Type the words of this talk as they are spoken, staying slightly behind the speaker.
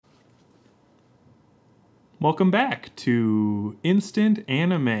Welcome back to Instant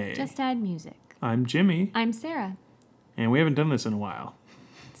Anime. Just add music. I'm Jimmy. I'm Sarah. And we haven't done this in a while.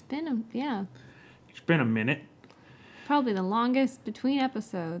 It's been a minute. probably the longest between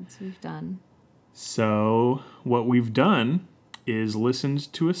episodes we've done. So what we've done is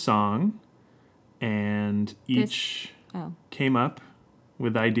listened to a song, and each came up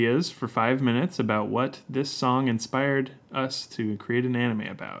with ideas for 5 minutes about what this song inspired us to create an anime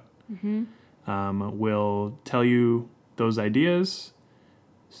about. Mm-hmm. We'll tell you those ideas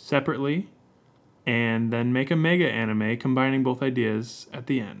separately, and then make a mega anime combining both ideas at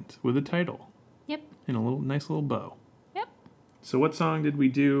the end with a title. Yep. And a nice little bow. Yep. So what song did we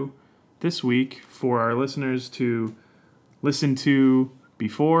do this week for our listeners to listen to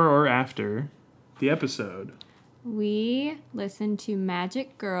before or after the episode? We listened to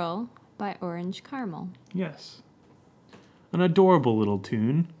Magic Girl by Orange Caramel. Yes. An adorable little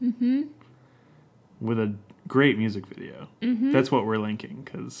tune. Mm-hmm. With a great music video. Mm-hmm. That's what we're linking,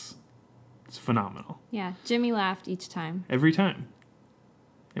 because it's phenomenal. Yeah, Jimmy laughed each time. Every time.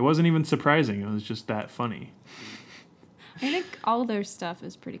 It wasn't even surprising. It was just that funny. I think all their stuff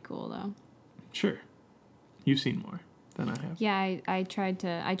is pretty cool, though. Sure. You've seen more than I have. Yeah, I tried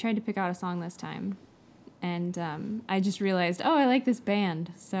to pick out a song this time, and I just realized, I like this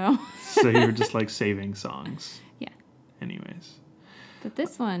band, so. So you were just like saving songs. Yeah. Anyways. But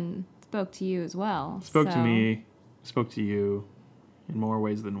this one spoke to you as well. Spoke to me, spoke to you in more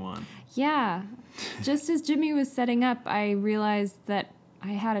ways than one. Yeah. Just as Jimmy was setting up, I realized that I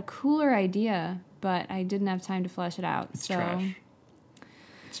had a cooler idea, but I didn't have time to flesh it out. It's trash.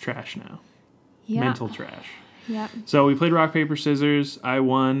 It's trash now. Yeah. Mental trash. Yep. So we played rock, paper, scissors. I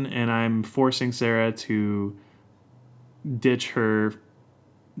won, and I'm forcing Sarah to ditch her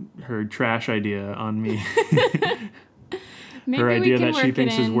trash idea on me. Maybe her idea that she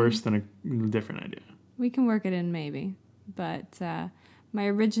thinks is worse than a different idea. We can work it in, maybe. But my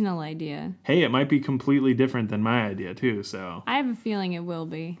original idea... Hey, it might be completely different than my idea, too, so... I have a feeling it will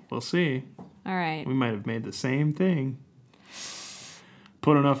be. We'll see. All right. We might have made the same thing.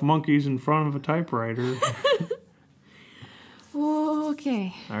 Put enough monkeys in front of a typewriter.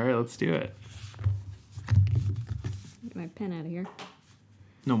 Okay. All right, let's do it. Get my pen out of here.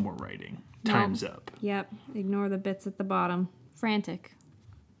 No more writing. Time's up. Yep. Ignore the bits at the bottom. Frantic.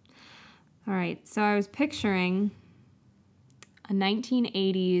 All right. So I was picturing a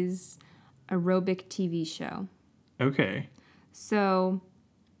 1980s aerobic TV show. Okay. So,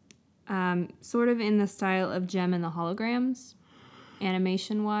 sort of in the style of Gem and the Holograms,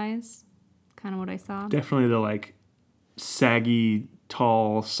 animation-wise. Kind of what I saw. Definitely the, saggy,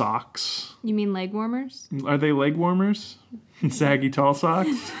 tall socks. You mean leg warmers? Are they leg warmers? Saggy, tall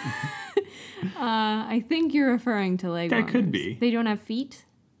socks? I think you're referring to leg warmers. That could be. They don't have feet?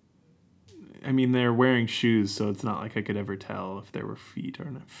 I mean, they're wearing shoes, so it's not like I could ever tell if they were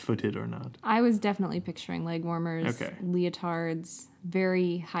footed or not. I was definitely picturing leg warmers, Okay. Leotards,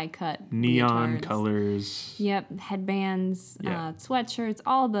 very high-cut Neon leotards. colors. Yep, headbands, Yeah. sweatshirts,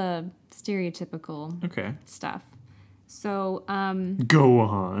 all the stereotypical Okay. stuff. So, Go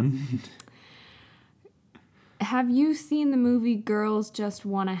on. have you seen the movie Girls Just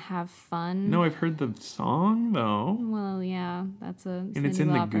Wanna Have Fun? No, I've heard the song, though. Well, yeah, that's a And it's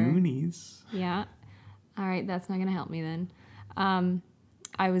in the Goonies. Yeah. All right, that's not going to help me then.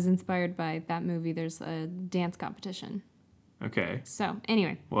 I was inspired by that movie. There's a dance competition. Okay. So,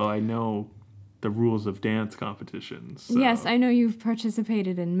 anyway. Well, I know the rules of dance competitions. So Yes, I know you've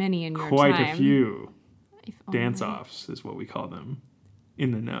participated in many in your quite time. a few. If only. Dance-offs is what we call them.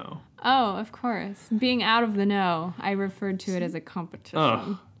 In the know. Oh, of course. Being out of the know, I referred to it as a competition.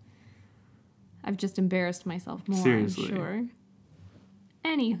 Ugh. I've just embarrassed myself more, Seriously. I'm sure.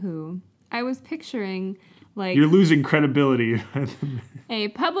 Anywho, I was picturing, You're losing credibility. a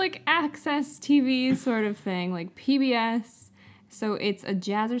public access TV sort of thing, like PBS. So it's a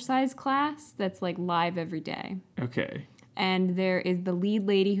jazzercise class that's, live every day. Okay. And there is the lead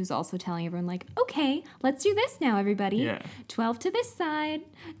lady who's also telling everyone, okay, let's do this now, everybody. Yeah. 12 to this side,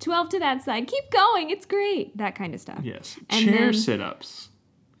 12 to that side. Keep going. It's great. That kind of stuff. Yes. And Chair then- sit-ups.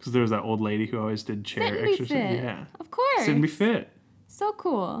 Because there was that old lady who always did chair Sit and be exercises. fit. Yeah. Of course. Sit and be fit. So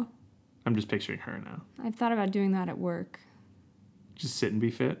cool. I'm just picturing her now. I've thought about doing that at work. Just sit and be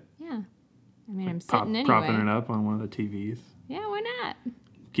fit. Yeah. I mean, I'm sitting anyway. Propping it up on one of the TVs. Yeah, why not?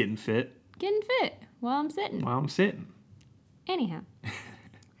 Getting fit Getting fit while I'm sitting. while I'm sitting. Anyhow.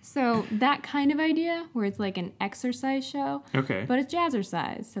 So that kind of idea where it's like an exercise show. Okay. But it's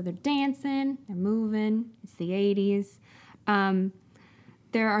jazzercise. So they're dancing, they're moving. It's the 80s.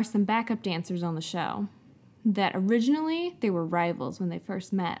 There are some backup dancers on the show that originally they were rivals when they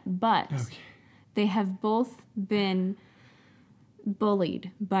first met. But They have both been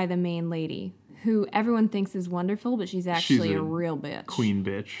bullied by the main lady, who everyone thinks is wonderful, but she's actually a real bitch. Queen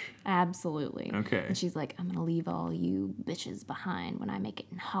bitch. Absolutely. Okay. And she's like, I'm going to leave all you bitches behind when I make it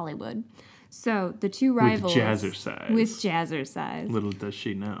in Hollywood. So the two rivals... With jazzercise. With jazzercise. Little does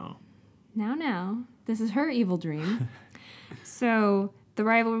she know. Now. This is her evil dream. So the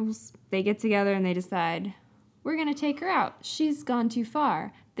rivals, they get together and they decide, we're going to take her out. She's gone too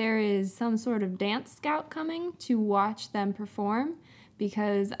far. There is some sort of dance scout coming to watch them perform,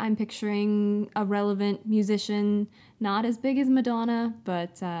 because I'm picturing a relevant musician, not as big as Madonna,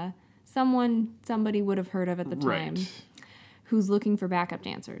 but somebody would have heard of at the time, who's looking for backup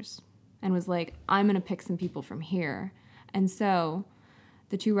dancers, and was like, I'm going to pick some people from here. And so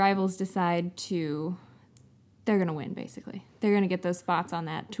the two rivals decide they're going to win, basically. They're going to get those spots on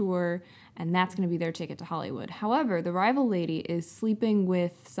that tour, and that's going to be their ticket to Hollywood. However, the rival lady is sleeping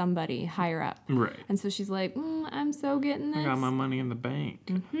with somebody higher up. Right. And so she's like, I'm so getting this. I got my money in the bank.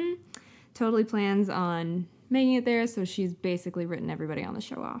 Mm-hmm. Totally plans on making it there, so she's basically written everybody on the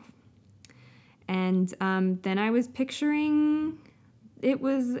show off. And then I was picturing it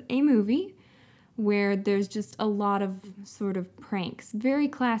was a movie where there's just a lot of sort of pranks. Very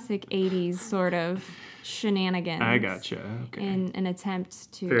classic 80s sort of shenanigans. I gotcha. Okay. In an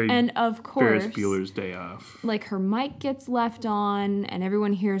attempt to... and of course... Ferris Bueller's Day Off. Like, her mic gets left on, and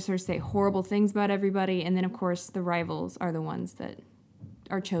everyone hears her say horrible things about everybody, and then, of course, the rivals are the ones that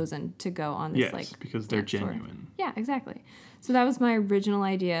are chosen to go on this, because they're genuine. Yeah, exactly. So that was my original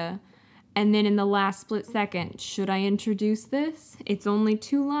idea. And then in the last split second, should I introduce this? It's only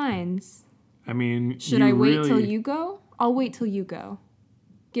 2 lines. I mean, should I wait till you go? I'll wait till you go.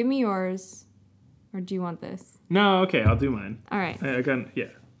 Give me yours. Or do you want this? No, okay, I'll do mine. All right. I got,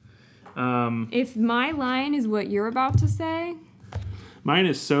 if my line is what you're about to say... Mine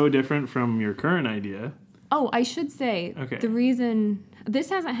is so different from your current idea. Oh, I should say, the reason... This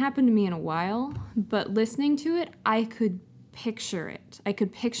hasn't happened to me in a while, but listening to it, I could picture it. I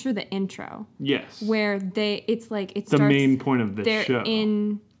could picture the intro. Yes. Where it starts... The main point of this show.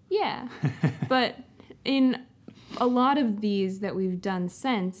 Yeah. But in a lot of these that we've done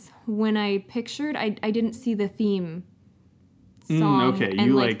since, when I pictured, I didn't see the theme song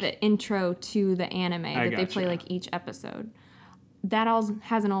and the intro to the anime that they play each episode. That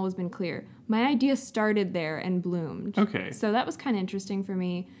hasn't always been clear. My idea started there and bloomed. Okay. So that was kind of interesting for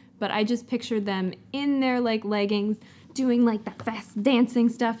me, but I just pictured them in their leggings doing the fast dancing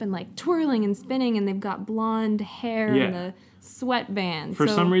stuff and twirling and spinning, and they've got blonde hair and the sweatband. For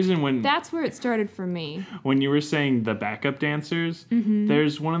some reason, that's where it started for me. When you were saying the backup dancers,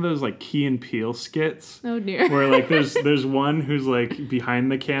 there's one of those Key and Peele skits. Oh dear. Where there's one who's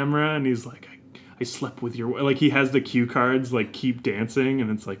behind the camera and he's like, I slept with your he has the cue cards keep dancing, and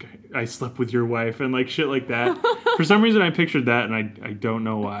it's I slept with your wife and shit like that. For some reason I pictured that, and I don't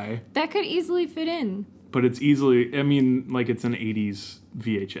know why. That could easily fit in. But it's easily, it's an 80s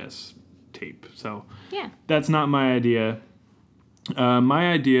VHS tape. So yeah, that's not my idea.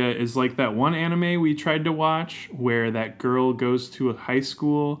 My idea is that one anime we tried to watch where that girl goes to a high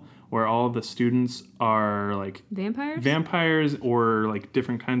school where all the students are vampires or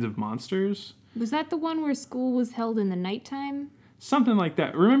different kinds of monsters. Was that the one where school was held in the nighttime? Something like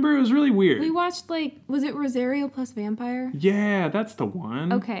that. Remember, it was really weird. We watched was it Rosario plus Vampire? Yeah, that's the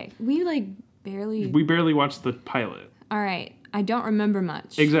one. Okay, we barely watched the pilot. All right, I don't remember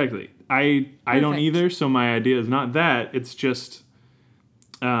much. Exactly. I don't either. So my idea is not that. It's just,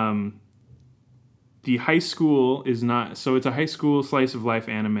 the high school is not. So it's a high school slice of life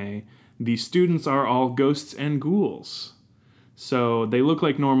anime. The students are all ghosts and ghouls. So they look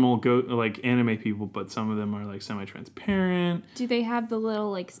like normal anime people, but some of them are semi-transparent. Do they have the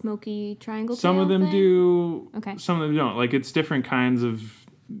little smoky triangle? Some of them do. Okay. Some of them don't. It's different kinds of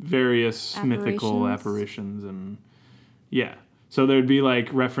various mythical apparitions, and yeah. So there'd be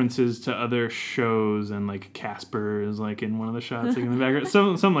references to other shows, and Casper is in one of the shots in the background,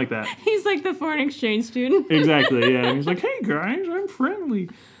 something like that. He's the foreign exchange student. Exactly. Yeah. And he's hey guys, I'm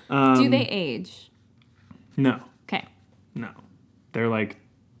friendly. Do they age? No. Okay. No.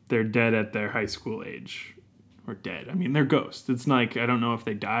 They're dead at their high school age. Or dead. They're ghosts. It's I don't know if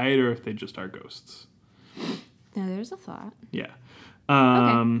they died or if they just are ghosts. Now there's a thought. Yeah.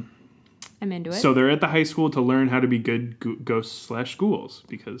 Okay. I'm into it. So they're at the high school to learn how to be good ghosts/ghouls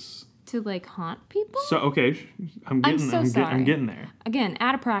because... To haunt people? So, okay. I'm getting there. Again,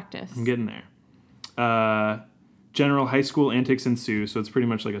 out of practice. I'm getting there. General high school antics ensue, so it's pretty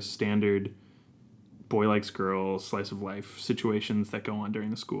much a standard boy likes girl, slice of life situations that go on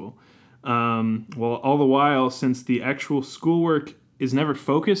during the school. Well, all the while, since the actual schoolwork is never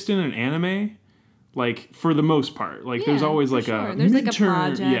focused in an anime, Like, for the most part. Like, there's always, like, a there's midterm. Like a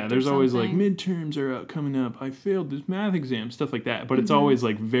project yeah, there's always, like, something. midterms are coming up. I failed this math exam, stuff like that. But it's always,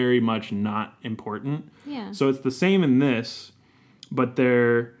 like, very much not important. Yeah. So it's the same in this, but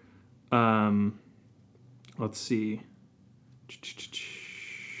they're, let's see.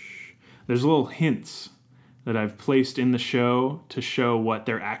 There's little hints that I've placed in the show to show what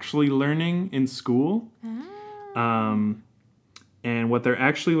they're actually learning in school. And what they're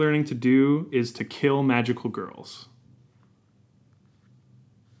actually learning to do is to kill magical girls.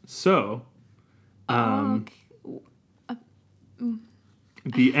 So, the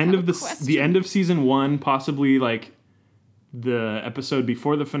end of the end of season 1, possibly like the episode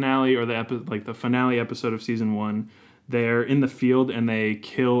before the finale, or the finale episode of season 1, they're in the field and they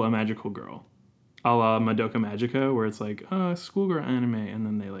kill a magical girl, a la Madoka Magica, where it's like schoolgirl anime, and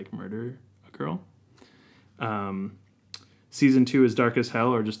then they like murder a girl. Season 2 is dark as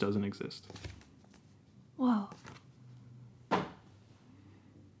hell or just doesn't exist. Whoa.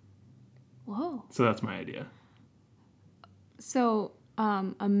 So that's my idea. So,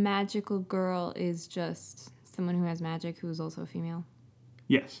 a magical girl is just someone who has magic who is also a female?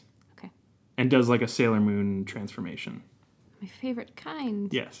 Yes. Okay. And does like a Sailor Moon transformation. My favorite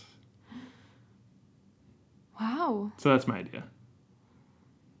kind. Yes. Wow. So that's my idea.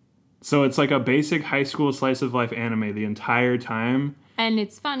 So it's like a basic high school slice of life anime the entire time. And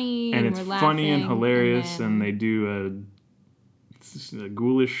it's funny. And it's we're laughing, funny and hilarious. then... And they do it's a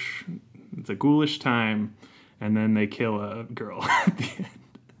ghoulish time. And then they kill a girl at the end.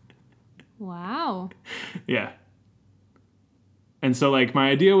 Wow. Yeah. And so like my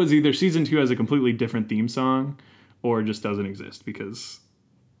idea was either season 2 has a completely different theme song or just doesn't exist because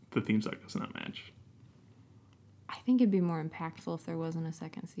the theme song does not match. I think it'd be more impactful if there wasn't a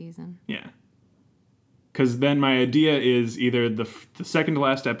second season. Yeah. Because then my idea is either the second to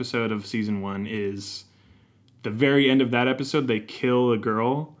last episode of season 1 is the very end of that episode, they kill a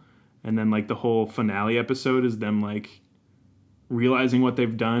girl, and then like the whole finale episode is them like realizing what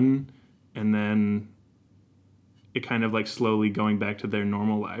they've done, and then it kind of like slowly going back to their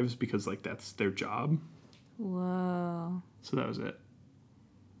normal lives because like that's their job. Whoa. So that was it.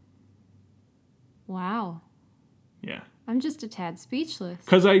 Wow. Yeah. I'm just a tad speechless.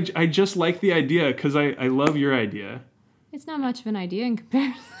 Because I just like the idea, because I love your idea. It's not much of an idea in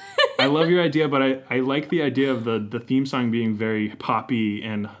comparison. I love your idea, but I like the idea of the theme song being very poppy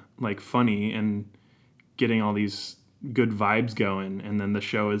and like funny and getting all these good vibes going, and then the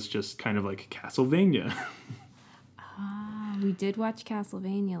show is just kind of like Castlevania. We did watch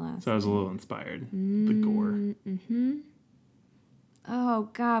Castlevania last So I was a little inspired. The gore. Mm-hmm. Oh,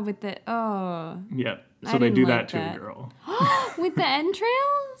 God, with the... Oh. Yep. So they do that to that. a girl. With the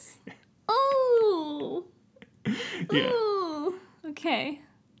entrails? Oh. Yeah. Ooh. Okay.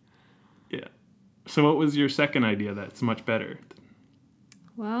 Yeah. So what was your second idea that's much better?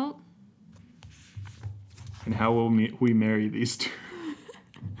 Well... And how will we marry these two?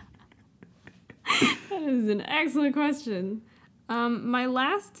 That is an excellent question. My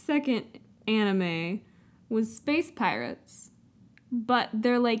last second anime was Space Pirates, but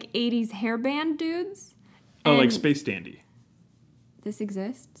they're like 80s hairband dudes. Oh, like Space Dandy. This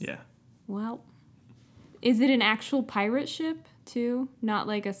exists? Yeah. Well, is it an actual pirate ship too? Not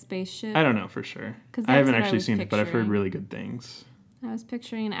like a spaceship? I don't know for sure. 'Cause I haven't that's what I actually was seen it, but I've heard picturing. really good things. I was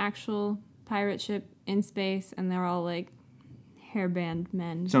picturing an actual pirate ship in space, and they're all like hairband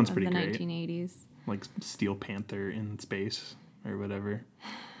men Sounds of pretty the great. 1980s. Like Steel Panther in space or whatever.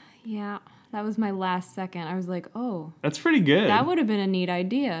 Yeah, that was my last second. I was like, oh, That's pretty good. that would have been a neat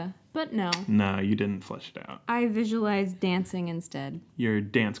idea. But no, No, you didn't flesh it out. I visualized dancing instead. Your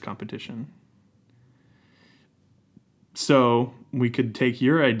dance competition. So we could take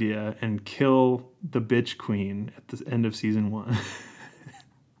your idea and kill the bitch queen at the end of season 1.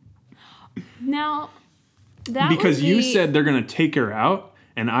 Now, that Because would be... you said they're going to take her out,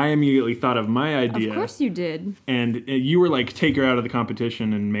 and I immediately thought of my idea. Of course you did. And you were like, take her out of the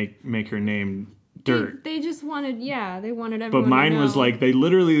competition and make her name Dirt. They just wanted, they wanted everyone But mine to know. was like, they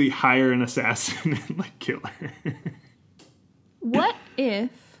literally hire an assassin and like kill her. What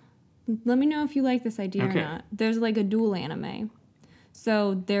if, let me know if you like this idea Okay. or not. There's like a dual anime.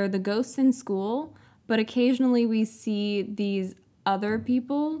 So they're the ghosts in school, but occasionally we see these other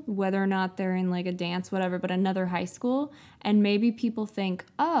people, whether or not they're in like a dance, whatever, but another high school. And maybe people think,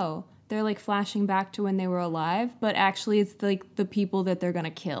 oh, they're like flashing back to when they were alive, but actually it's like the people that they're going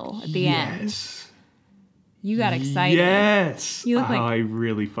to kill at the end. Yes. You got excited. Yes. You look like... I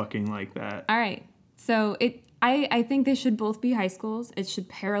really fucking like that. All right. So I think they should both be high schools. It should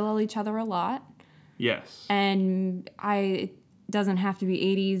parallel each other a lot. Yes. And doesn't have to be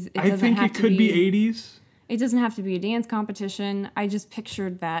 80s. I think it could be 80s. It doesn't have to be a dance competition. I just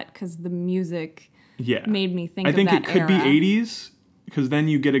pictured that because the music made me think of that era. I think it could be 80s because then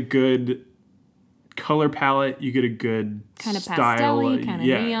you get a good color palette. You get a good kind of style. Pastel-y, kind of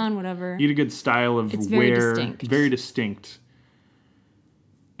neon, whatever. You get a good style of it's very distinct. Very distinct.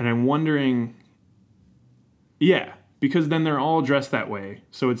 And I'm wondering, because then they're all dressed that way.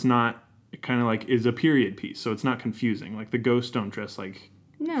 So it's not kind of like is a period piece. So it's not confusing. Like the ghosts don't dress like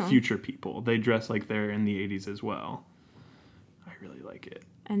future people. They dress like they're in the 80s as well. I really like it.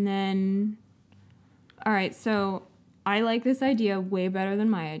 And then, all right, so I like this idea way better than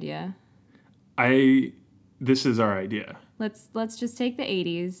my idea. This is our idea. Let's just take the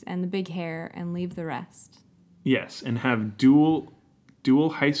 80s and the big hair and leave the rest. Yes, and have dual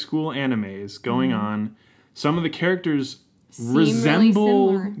high school animes going on. Some of the characters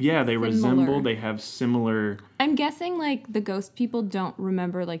resemble, really they resemble, they have similar. I'm guessing like the ghost people don't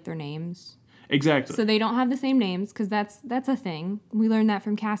remember like their names. Exactly. So they don't have the same names because that's a thing. We learned that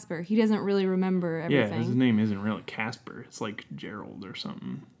from Casper. He doesn't really remember everything. Yeah, his name isn't really Casper. It's like Gerald or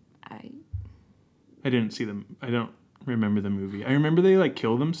something. I didn't see them. I don't remember the movie. I remember they like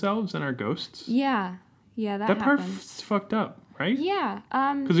kill themselves and are ghosts. Yeah, that part's fucked up. Right? Yeah.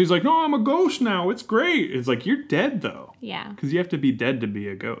 Because he's like, no, I'm a ghost now. It's great. It's like, you're dead, though. Yeah. Because you have to be dead to be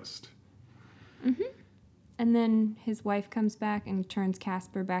a ghost. Mm-hmm. And then his wife comes back and turns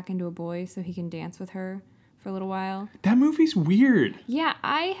Casper back into a boy so he can dance with her for a little while. That movie's weird. Yeah,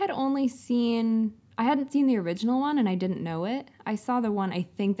 I hadn't seen the original one, and I didn't know it. I saw the one, I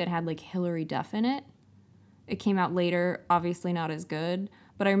think, that had, like, Hilary Duff in it. It came out later, obviously not as good.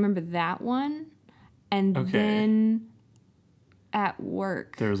 But I remember that one. And then at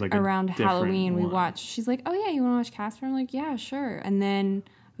work there was like around Halloween we watched, she's like, oh yeah, you want to watch Casper? I'm like, yeah, sure. And then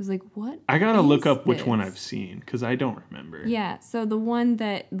I was like, what? I gotta look up which one I've seen because I don't remember. Yeah, so the one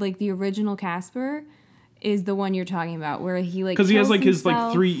that like the original Casper is the one you're talking about where he like, because he has like himself. His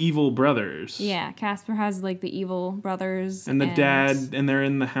like 3 evil brothers. Yeah, Casper has like the evil brothers and the dad, and they're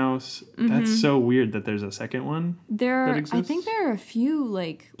in the house. That's so weird that there's a second one. I think there are a few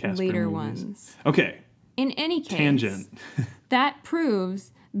like Casper later movies. Ones. Okay. In any case, tangent. That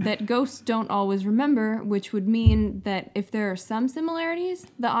proves that ghosts don't always remember, which would mean that if there are some similarities,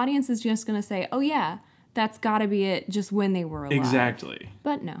 the audience is just going to say, oh yeah, that's got to be it, just when they were alive. Exactly.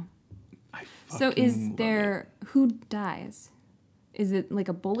 But no. So is there, who dies? Is it like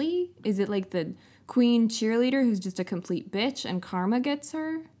a bully? Is it like the queen cheerleader who's just a complete bitch and karma gets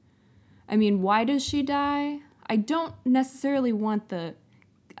her? I mean, why does she die? I don't necessarily want the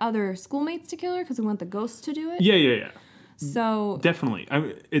other schoolmates to kill her because I want the ghosts to do it. Yeah. So definitely,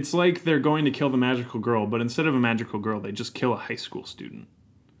 it's like they're going to kill the magical girl, but instead of a magical girl, they just kill a high school student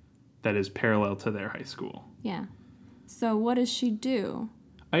that is parallel to their high school. Yeah. So what does she do?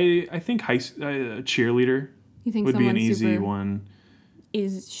 I think cheerleader. You think would be an easy one.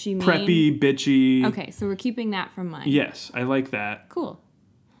 Is she mean? Preppy, bitchy? Okay, so we're keeping that from mine. Yes, I like that. Cool.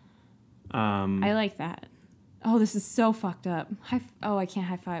 I like that. Oh, this is so fucked up. I can't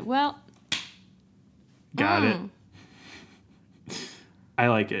high five. Well. Got it. I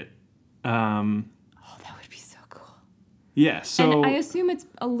like it. That would be so cool. Yeah, so... And I assume it's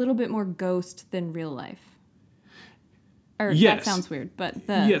a little bit more ghost than real life. Or yes. That sounds weird, but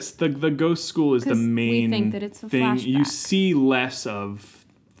the ghost school is the main we think that it's a thing. Flashback. You see less of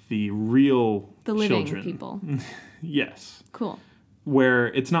the real living children. People. Yes. Cool. Where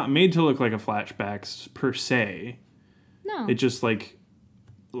it's not made to look like a flashback per se. No. It just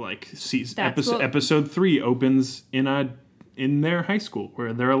episode 3 opens in their high school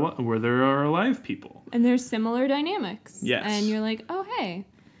where there are alive people. And there's similar dynamics. Yes. And you're like, oh hey.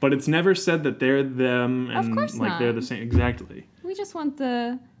 But it's never said that they're them and of course not. They're the same. Exactly. We just want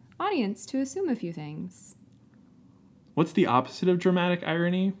the audience to assume a few things. What's the opposite of dramatic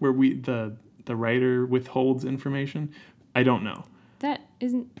irony where the writer withholds information? I don't know. That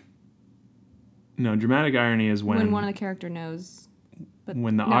isn't... No, dramatic irony is when one of the character knows. But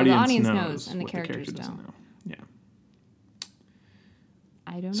when the audience knows and the characters the character doesn't don't. know. Yeah.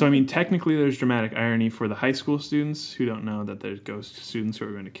 I don't know. So, I mean, technically there's dramatic irony for the high school students who don't know that there's ghost students who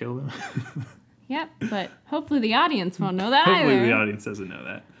are going to kill them. Yep, but hopefully the audience won't know that Hopefully either. the audience doesn't know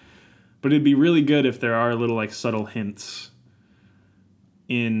that. But it'd be really good if there are little, subtle hints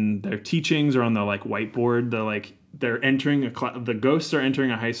in their teachings or on the, whiteboard. They're entering the ghosts are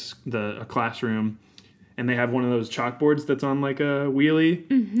entering a classroom, and they have one of those chalkboards that's on, a wheelie,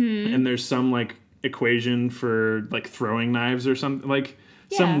 and there's some, equation for, throwing knives or something,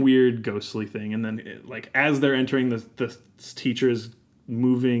 some weird ghostly thing. And then, as they're entering, the teacher's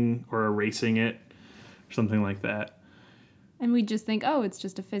moving or erasing it, or something like that. And we just think, oh, it's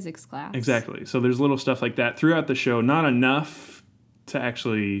just a physics class. Exactly. So there's little stuff like that throughout the show. Not enough to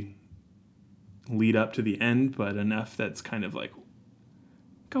actually lead up to the end, but enough that's kind of like,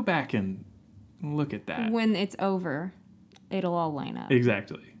 go back and look at that. When it's over, it'll all line up.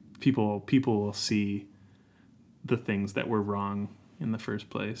 Exactly. People will see the things that were wrong in the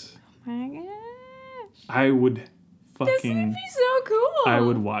first place. Oh my gosh. I would This would be so cool. I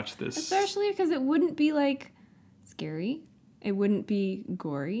would watch this. Especially because it wouldn't be like scary. It wouldn't be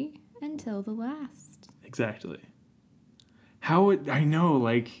gory until the last. Exactly. I know,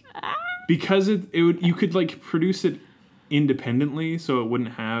 like, because it would, you could like produce it independently, so it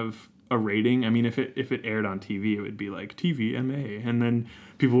wouldn't have a rating. I mean, if it aired on TV, it would be like TVMA, and then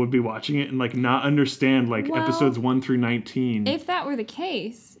people would be watching it and like not understand like episodes 1 through 19. If that were the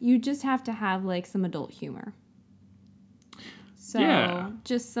case, you just have to have like some adult humor. So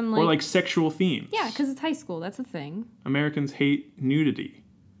just some like, or like sexual themes. Yeah, because it's high school. That's a thing. Americans hate nudity.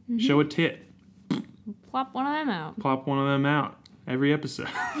 Mm-hmm. Show a tit. Plop one of them out. Plop one of them out every episode.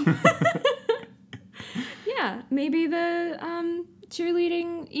 Yeah, maybe the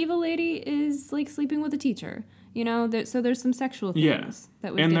cheerleading evil lady is like sleeping with a teacher. You know, so there's some sexual things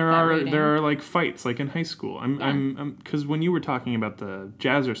that would and get that rating. there are like fights like in high school. I'm because when you were talking about the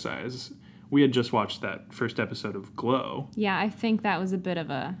Jazzercise, we had just watched that first episode of Glow. Yeah, I think that was a bit of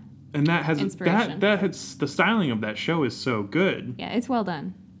a and that has inspiration. that has the styling of that show is so good. Yeah, it's well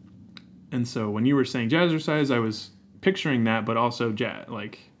done. And so when you were saying Jazzercise, I was picturing that, but also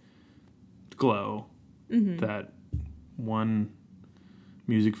like Glow, that one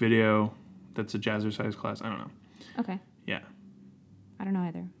music video that's a Jazzercise class. I don't know. Okay. Yeah. I don't know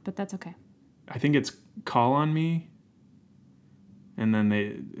either, but that's okay. I think it's Call on Me, and then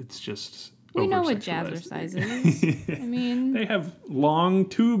it's just. We know what Jazzercise is. I mean, they have long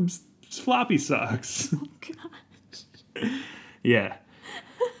tubes, floppy socks. Oh gosh. Yeah.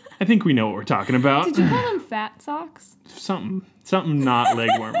 I think we know what we're talking about. Did you call them fat socks? Something not leg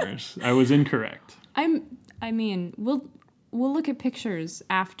warmers. I was incorrect. I mean, we'll look at pictures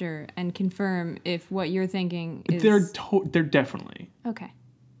after and confirm if what you're thinking is. They're definitely. Okay.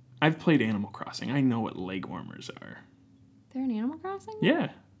 I've played Animal Crossing. I know what leg warmers are. They're in Animal Crossing?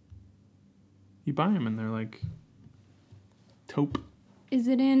 Yeah. You buy them and they're like taupe. Is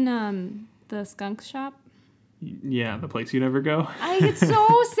it in the skunk shop? Yeah, the place you never go. It's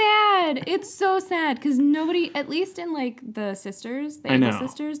so sad. It's so sad because nobody, at least in like the sisters, the Able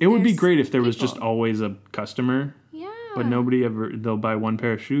sisters. It would be great if there was just always a customer. Yeah. But nobody ever, they'll buy one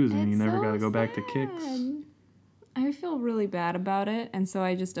pair of shoes and you never got to go back to Kicks. I feel really bad about it, and so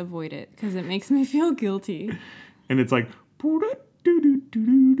I just avoid it because it makes me feel guilty. And it's like, you're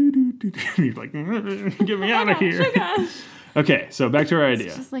like, get me out of here. Oh gosh. Okay, so back to our idea.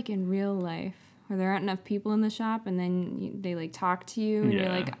 It's just like in real life where there aren't enough people in the shop, and then they like talk to you, and you're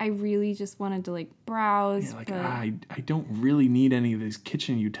like, I really just wanted to like browse. You're like, I don't really need any of these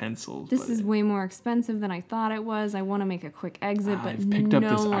kitchen utensils. This is way more expensive than I thought it was. I want to make a quick exit, but I've picked up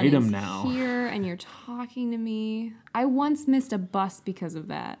this item now. Here, and you're talking to me. I once missed a bus because of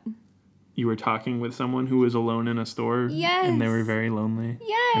that. You were talking with someone who was alone in a store? Yes. And they were very lonely?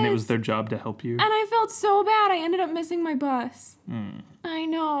 Yes. And it was their job to help you? And I felt so bad. I ended up missing my bus. I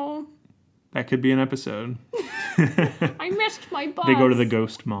know. That could be an episode. I missed my bus. They go to the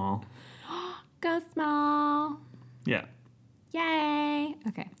Ghost Mall. Ghost Mall. Yeah. Yay.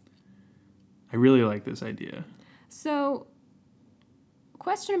 Okay. I really like this idea. So,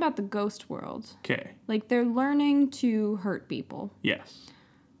 question about the ghost world. Okay. Like, they're learning to hurt people. Yes.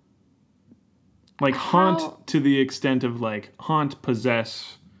 Like, haunt to the extent of, like, haunt,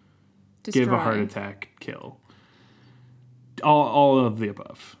 possess, destroy. Give a heart attack, kill. All of the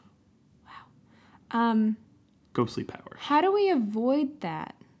above. Wow. Ghostly powers. How do we avoid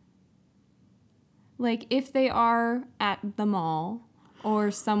that? Like, if they are at the mall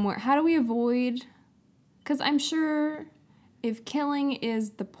or somewhere, how do we avoid... Because I'm sure if killing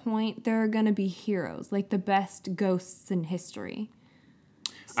is the point, there are going to be heroes, like the best ghosts in history.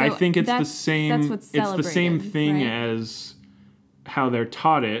 So I think it's the same. That's what's celebrated, it's the same thing right? as how they're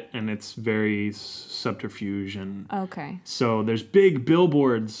taught it, and it's very subterfuge and. Okay. So there's big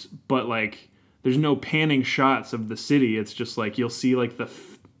billboards, but like there's no panning shots of the city. It's just like you'll see like the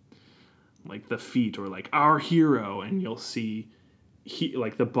feet or like our hero, and you'll see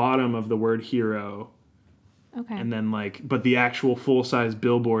like the bottom of the word hero. Okay. And then but the actual full size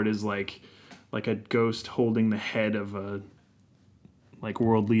billboard is like a ghost holding the head of a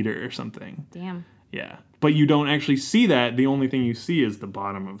world leader or something. Damn. Yeah. But you don't actually see that. The only thing you see is the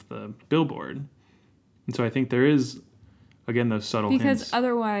bottom of the billboard. And so I think there is, again, those subtle hints. Because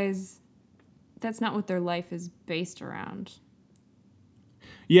otherwise, that's not what their life is based around.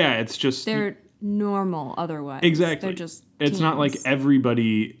 Yeah, it's just... They're normal otherwise. Exactly. They're just It's not like teens.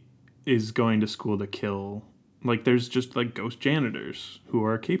 everybody is going to school to kill. Like, there's just, like, ghost janitors who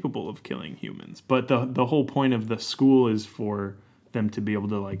are capable of killing humans. But the whole point of the school is for them to be able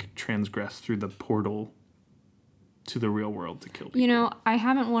to, like, transgress through the portal to the real world to kill people. You know, I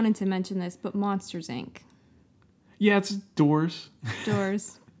haven't wanted to mention this, but Monsters, Inc. Yeah, it's doors.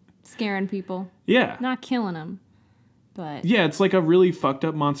 Doors. Scaring people. Yeah. Not killing them, but... Yeah, it's like a really fucked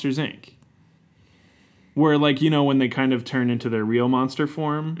up Monsters, Inc. Where, like, you know, when they kind of turn into their real monster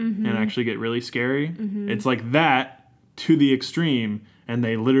form and actually get really scary, it's like that to the extreme, and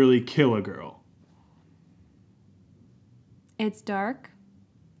they literally kill a girl. It's dark.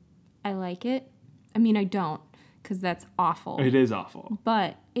 I like it. I mean, I don't, because that's awful. It is awful.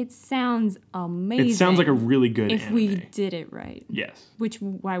 But it sounds amazing. It sounds like a really good if anime. we did it right. Yes. Which,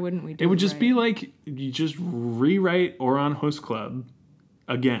 why wouldn't we do it It would just right? be like, you just rewrite Ouran Host Club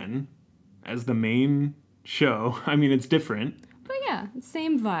again as the main show. I mean, it's different. But yeah,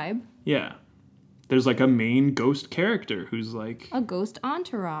 same vibe. Yeah. There's like a main ghost character who's like... A ghost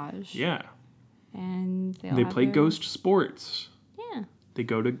entourage. Yeah. And They play ghost sports. Yeah. They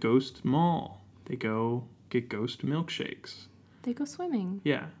go to Ghost Mall. They go get ghost milkshakes. They go swimming.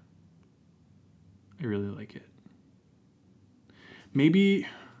 Yeah. I really like it. Maybe...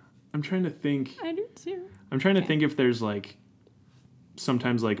 I'm trying to think... I do too. I'm trying to think if there's like...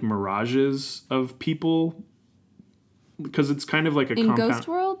 Sometimes like mirages of people. Because it's kind of like a In Ghost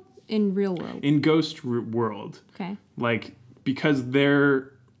World? In real world? In Ghost World. Okay. Like, because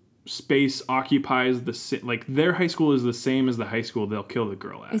their space occupies like, their high school is the same as the high school they'll kill the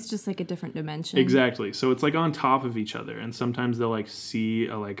girl at. It's just like a different dimension. Exactly. So it's like on top of each other, and sometimes they'll like see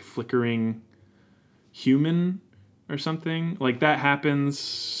a like flickering human or something. Like that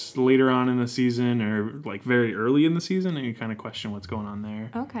happens later on in the season or like very early in the season, and you kind of question what's going on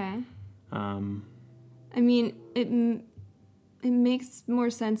there. Okay. I mean, it makes more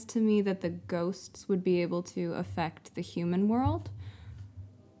sense to me that the ghosts would be able to affect the human world.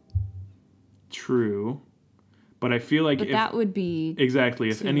 True. But I feel like But that would be exactly,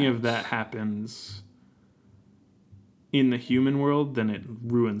 if any much. of that happens in the human world, then it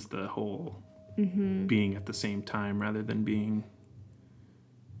ruins the whole being at the same time rather than being,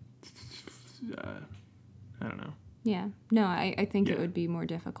 I don't know. Yeah. No, I think it would be more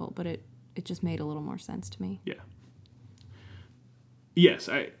difficult, but it just made a little more sense to me. Yeah. Yes,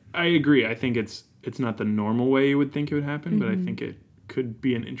 I agree. I think it's not the normal way you would think it would happen, but I think it could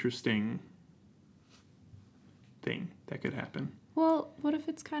be an interesting thing that could happen. Well, what if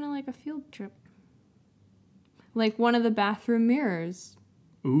it's kind of like a field trip? Like one of the bathroom mirrors.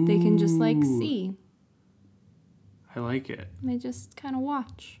 Ooh. They can just like see. I like it. They just kind of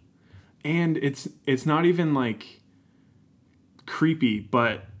watch. And it's not even like creepy,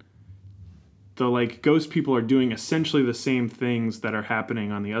 but the like ghost people are doing essentially the same things that are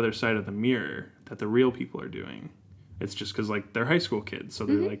happening on the other side of the mirror that the real people are doing. It's just because like they're high school kids, so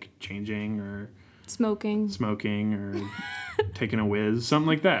they're like changing or smoking or taking a whiz, something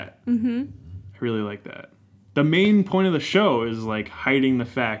like that. I really like that. The main point of the show is like hiding the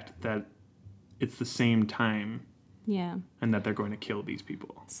fact that it's the same time. Yeah. And that they're going to kill these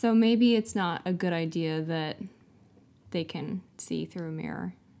people. So maybe it's not a good idea that they can see through a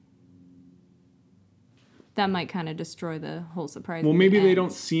mirror. That might kind of destroy the whole surprise. Well, maybe they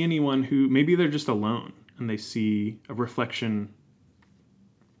don't see anyone maybe they're just alone and they see a reflection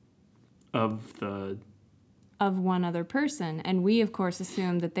of one other person. And we, of course,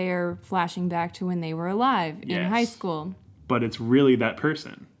 assume that they are flashing back to when they were alive in high school. But it's really that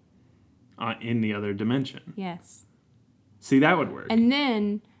person in the other dimension. Yes. See, that would work. And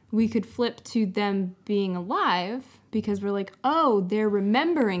then we could flip to them being alive because we're like, oh, they're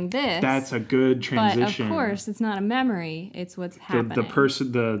remembering this. That's a good transition. But of course, it's not a memory. It's what's happening. The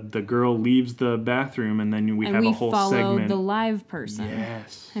person, the girl leaves the bathroom, and then we have a whole follow segment. The live person.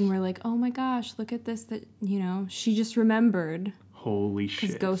 Yes. And we're like, oh my gosh, look at this. That she just remembered. Holy shit.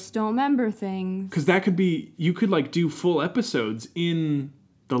 Because ghosts don't remember things. Because that could be, you could like do full episodes in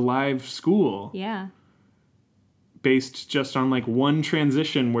the live school. Yeah. Based just on like one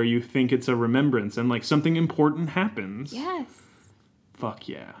transition where you think it's a remembrance and like something important happens. Yes. Fuck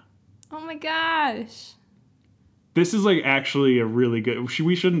yeah. Oh my gosh. This is like actually a really good,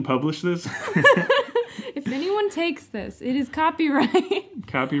 we shouldn't publish this. If anyone takes this, it is copyright.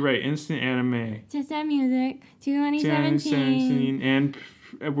 Copyright Instant Anime. Just that music 2017. And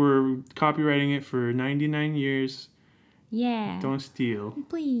we're copywriting it for 99 years. Yeah. Don't steal.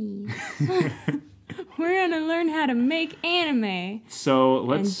 Please. We're gonna learn how to make anime. So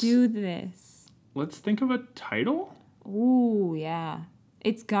let's do this. Let's think of a title. Ooh, yeah.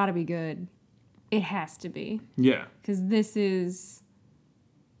 It's got to be good. It has to be. Yeah. Because this is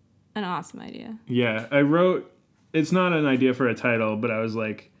an awesome idea. Yeah. I wrote, it's not an idea for a title, but I was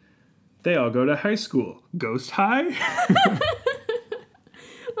like, they all go to high school. Ghost High?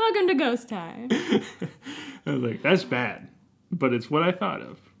 Welcome to Ghost High. I was like, that's bad. But it's what I thought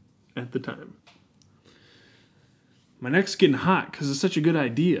of at the time. My neck's getting hot because it's such a good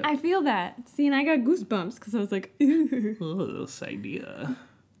idea. I feel that. See, and I got goosebumps because I was like, ooh. Oh, this idea.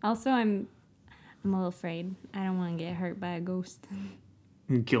 Also, I'm a little afraid. I don't want to get hurt by a ghost.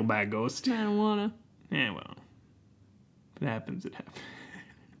 Killed by a ghost. I don't want to. Yeah, well. If it happens, it happens.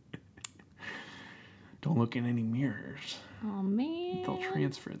 Don't look in any mirrors. Oh, man. They'll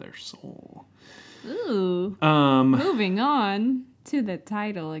transfer their soul. Ooh. Moving on to the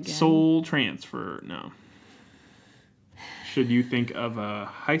title again. Soul transfer. No. Should you think of a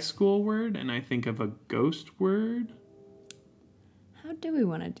high school word and I think of a ghost word? How do we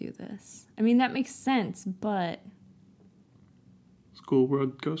want to do this? I mean, that makes sense, but... School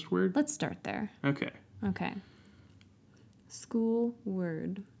word, ghost word? Let's start there. Okay. Okay. School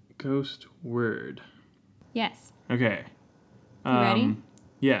word. Ghost word. Yes. Okay. You ready?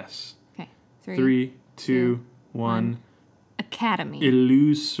 Yes. Okay. 3, 2, 1. Academy.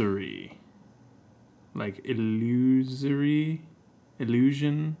 Illusory. Like illusory?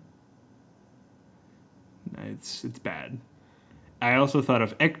 Illusion? It's bad. I also thought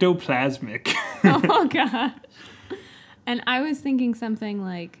of ectoplasmic. Oh, gosh. And I was thinking something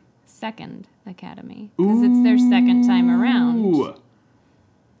like Second Academy. Because it's their second time around.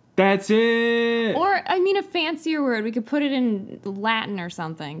 That's it! Or, I mean, a fancier word. We could put it in Latin or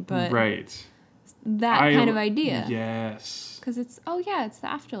something. But right. That kind of idea. Yes. Because it's the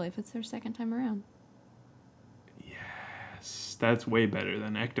afterlife. It's their second time around. Yes. That's way better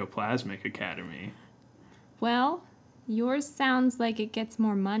than ectoplasmic academy. Well, yours sounds like it gets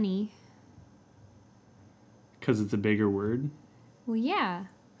more money. Because it's a bigger word? Well, yeah,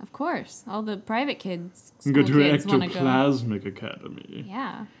 of course. All the private kids, school go to kids want to go. Ectoplasmic academy.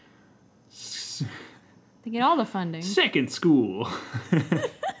 Yeah. They get all the funding. Second school.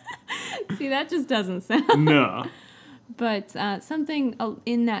 See, that just doesn't sound... No. But something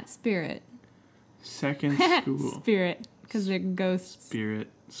in that spirit. Second school. Spirit, because they're ghosts. Spirit,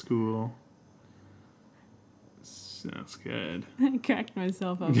 school. Sounds good. I cracked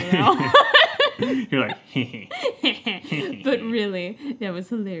myself up now. You're like, But really, that was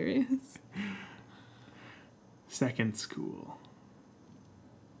hilarious. Second school.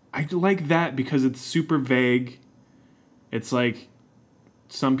 I like that because it's super vague. It's like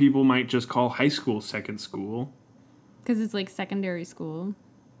some people might just call high school second school. Because it's like secondary school.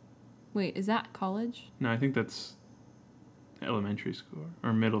 Wait, is that college? No, I think that's elementary school.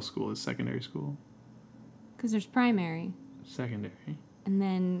 Or middle school is secondary school. Because there's primary. Secondary. And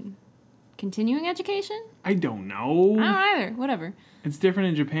then continuing education? I don't know. I don't either. Whatever. It's different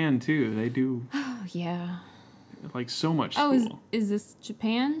in Japan, too. They do... Oh, yeah. Like, so much school. Oh, is this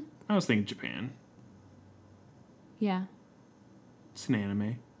Japan? I was thinking Japan. Yeah. It's an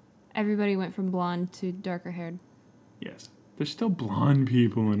anime. Everybody went from blonde to darker haired. Yes. There's still blonde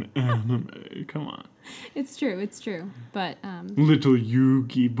people in anime. Come on. It's true. But, Little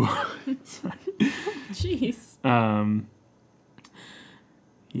Yugi boys. Jeez.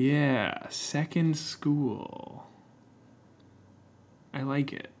 Yeah. Second school. I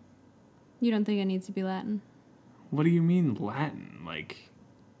like it. You don't think it needs to be Latin? What do you mean Latin? Like...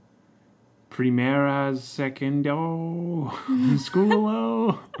 Primera, secundo,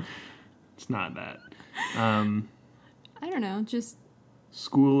 schoolo. It's not that. I don't know, just...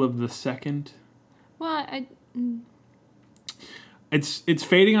 School of the second. Well, It's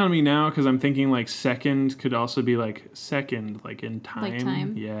fading on me now because I'm thinking like second could also be like second, like in time. Like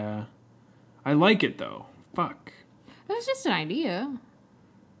time? Yeah. I like it though. Fuck. It was just an idea.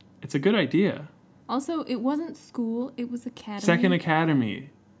 It's a good idea. Also, it wasn't school, it was academy. Second academy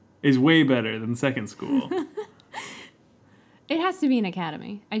is way better than second school. It has to be an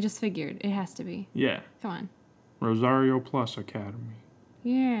academy. I just figured. It has to be. Yeah. Come on. Rosario Plus Academy.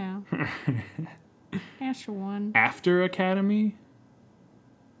 Yeah. That's the one. After academy?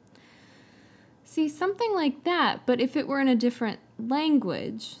 See, something like that, but if it were in a different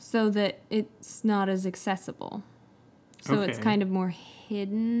language so that it's not as accessible. So it's kind of more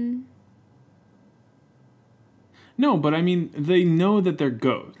hidden. No, but I mean, they know that they're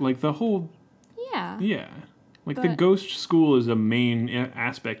ghosts. Like, the whole... Yeah. Yeah. Like, the ghost school is a main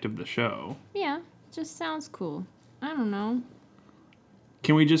aspect of the show. Yeah. It just sounds cool. I don't know.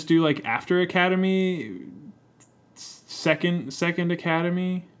 Can we just do, like, after academy? Second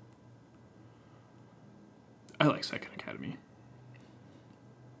academy? I like second academy.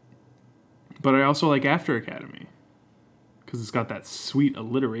 But I also like After Academy because it's got that sweet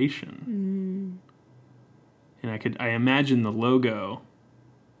alliteration. And I imagine the logo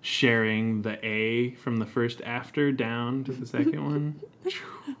sharing the A from the first After down to the second one.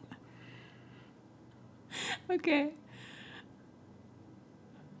 Okay.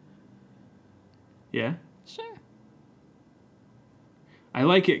 Yeah? Sure. I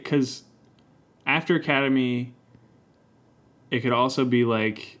like it because After Academy, it could also be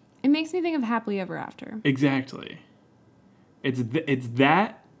like... It makes me think of Happily Ever After. Exactly. It's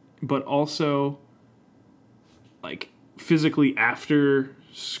that, but also like physically after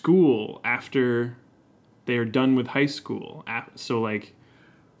school, after they're done with high school. So like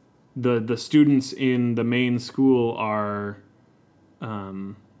the students in the main school are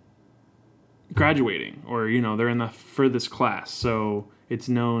graduating, or they're in the furthest class, so it's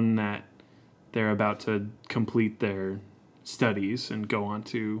known that they're about to complete their studies and go on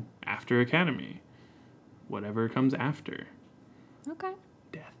to After Academy, whatever comes after. Okay.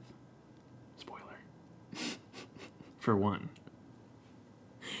 Death. Spoiler. For one.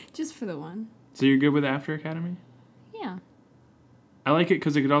 Just for the one. So you're good with After Academy? Yeah. I like it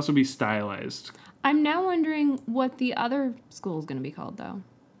because it could also be stylized. I'm now wondering what the other school is going to be called, though.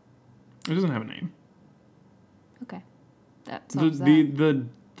 It doesn't have a name. Okay. That solves that.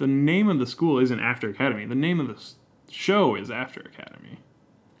 The name of the school isn't After Academy. The name of the show is After Academy.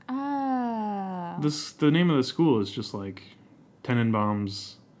 Oh. The name of the school is just like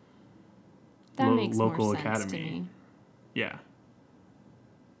Tenenbaum's local more sense academy. To me. Yeah.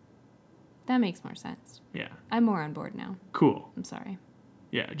 That makes more sense. Yeah. I'm more on board now. Cool. I'm sorry.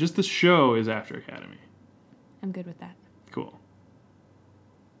 Yeah, just the show is After Academy. I'm good with that. Cool.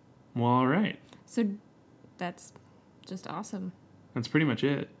 Well, all right. So that's just awesome. That's pretty much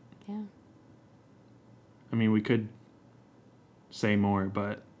it. Yeah. I mean, we could say more,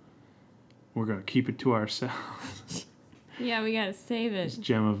 but we're going to keep it to ourselves. Yeah, we got to save it. This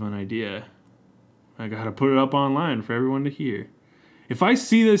gem of an idea. I got to put it up online for everyone to hear. If I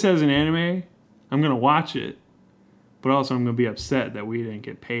see this as an anime, I'm going to watch it. But also I'm going to be upset that we didn't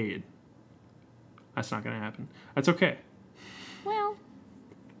get paid. That's not going to happen. That's okay. Well,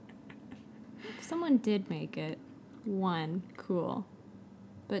 if someone did make it, 1, cool.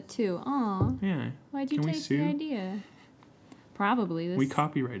 But 2, aw. Yeah. Why'd you take the idea? Probably. We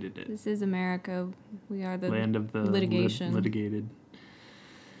copyrighted it. This is America. We are the land of the litigation. Litigated.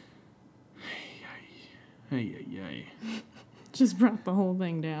 Ay. Just brought the whole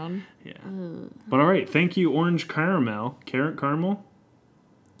thing down. Yeah. But all right. Thank you, Orange Caramel. Caramel?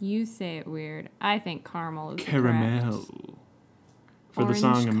 You say it weird. I think caramel is Caramel. correct. For the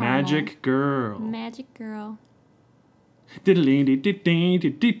song Caramel. Magic Girl. Magic Girl. Yeah.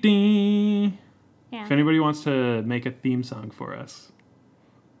 Yeah. If anybody wants to make a theme song for us,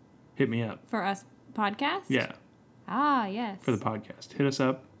 hit me up. For us podcast? Yeah. Ah, yes. For the podcast. Hit us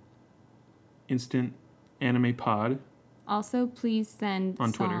up. Instant Anime Pod. Also, please send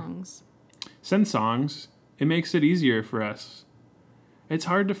on songs. Twitter. Send songs. It makes it easier for us. It's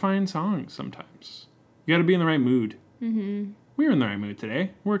hard to find songs sometimes. You got to be in the right mood. Mm-hmm. We were in the right mood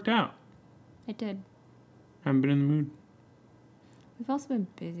today. Worked out. I did. Haven't been in the mood. We've also been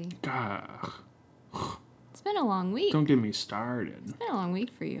busy. God. It's been a long week. Don't get me started. It's been a long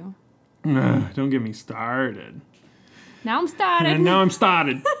week for you. Don't get me started. Now I'm started. And now I'm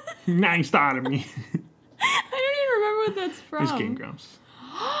started. Now you started me. I don't even remember what that's from. It's Game Grumps.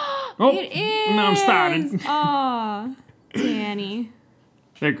 Oh, it is. Now I'm started. Aw, Danny.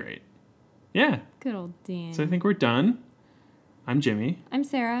 They're great. Yeah. Good old Danny. So I think we're done. I'm Jimmy. I'm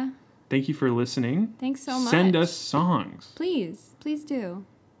Sarah. Thank you for listening. Thanks so much. Send us songs. Please do.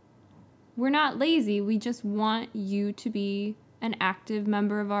 We're not lazy. We just want you to be an active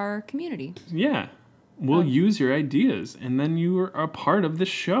member of our community. Yeah. We'll use your ideas, and then you are a part of the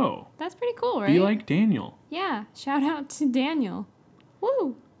show. That's pretty cool, right? Be like Daniel. Yeah. Shout out to Daniel.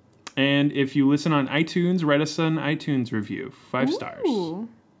 Woo! And if you listen on iTunes, write us an iTunes review. 5 stars.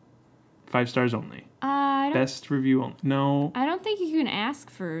 5 stars only. Best review only. No. I don't think you can ask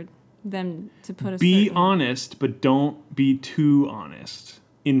for them to put a Be certain... honest, but don't be too honest.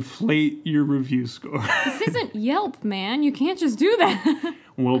 Inflate your review score. This isn't Yelp, man. You can't just do that.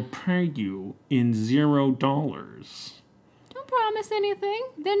 We'll pay you in $0. Don't promise anything.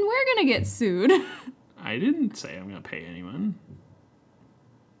 Then we're going to get sued. I didn't say I'm going to pay anyone.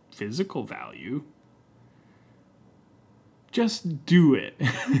 Physical value. Just do it.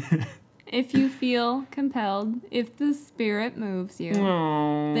 If you feel compelled, if the spirit moves you,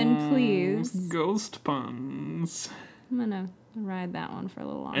 then please. Ghost puns. I'm going to ride that one for a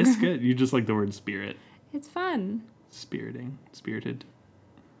little longer. It's good. You just like the word spirit. It's fun. Spiriting. Spirited.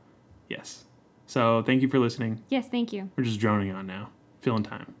 Yes. So thank you for listening. Yes, thank you. We're just droning on now. Filling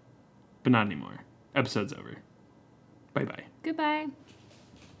time. But not anymore. Episode's over. Bye-bye. Goodbye.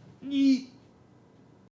 Yeet.